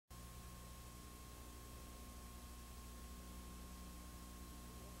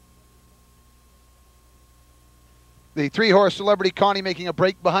The 3-horse Celebrity Connie making a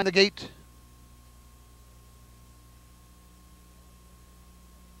break behind the gate.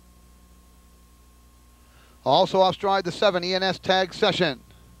 Also off stride, the 7 ENS Tag Session.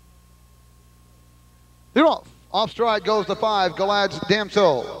 They're off. Off stride goes the 5 Galad's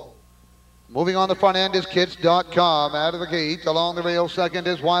Damsel. Moving on the front end is Kids.com. Out of the gate, along the rail, second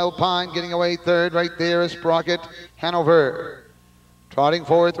is Wild Pine. Getting away third, right there is Sprocket Hanover. Trotting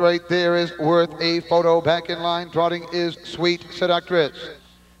fourth, right there is Worth a Photo. Back in line, trotting is Sweet Seductress.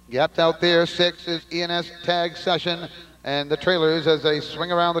 Gapped out there, 6 is ENS Tag Session. And the trailers as they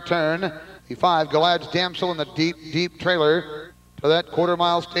swing around the turn. The 5 Galad's Damsel in the deep, deep trailer. To that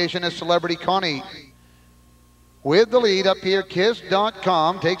quarter-mile station is Celebrity Connie. With the lead up here,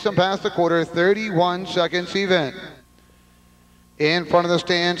 Kiss.com takes them past the quarter, 31 seconds even. In front of the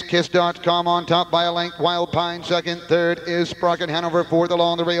stands, Kiss.com on top by a length, Wild Pine second, third is Sprocket Hanover, fourth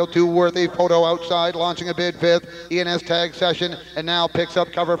along the rail, 2 Worth a Photo outside, launching a bid, fifth, ENS Tag Session, and now picks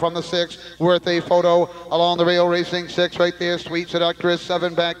up cover from the 6, Worth a Photo along the rail, racing 6 right there, Sweet Seductress,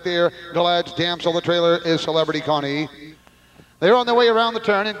 7 back there, Galad's Damsel, the trailer is Celebrity Connie. They're on their way around the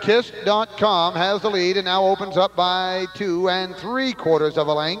turn, and Kiss.com has the lead and now opens up by 2 3/4 of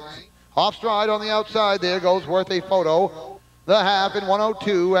a length. Off stride on the outside, there goes Worth a Photo. The half in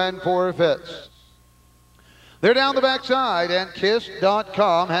 102 4/5. They're down the backside, and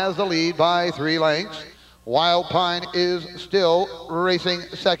Kiss.com has the lead by 3 lengths. Wild Pine is still racing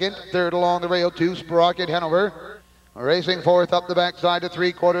second, third along the rail, 2 Sprocket Hanover. Racing fourth up the backside to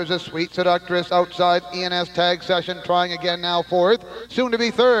 3/4 is Sweet Seductress outside ENS Tag Session, trying again now fourth, soon to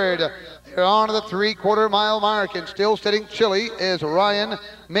be third. They're on to the 3/4 mile mark, and still sitting chilly is Ryan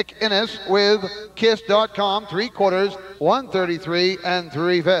McInnis with Kiss.com, 3/4, 133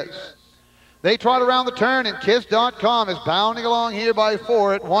 3/5. They trot around the turn, and Kiss.com is bounding along here by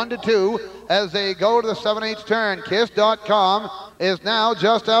 4 at 1 2 as they go to the 7/8 turn. Kiss.com is now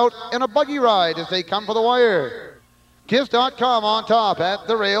just out in a buggy ride as they come for the wire. Kiss.com on top at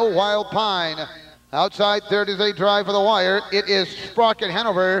the rail, Wild Pine. Outside third as they drive for the wire, it is Sprocket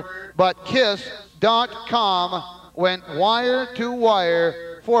Hanover, but Kiss.com went wire to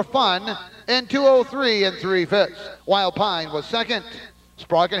wire for fun in 2:03 3/5. Wild Pine was second.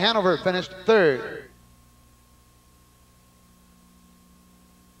 Sprocket Hanover finished third.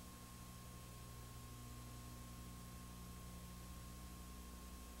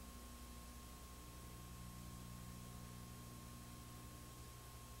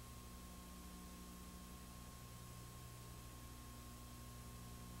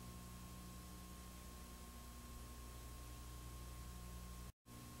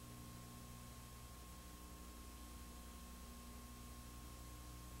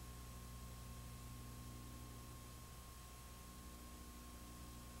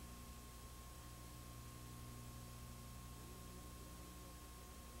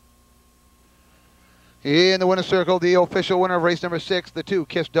 In the winner's circle, the official winner of race number 6, the 2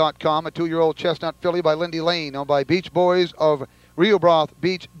 Kiss.com, a 2-year-old chestnut filly by Lindy Lane, owned by Beach Boys of Rehoboth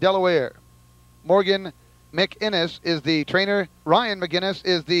Beach, Delaware. Morgan McInnis is the trainer. Ryan McInnis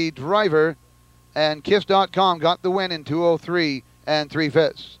is the driver. And Kiss.com got the win in 2:03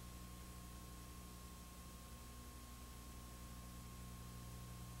 3/5.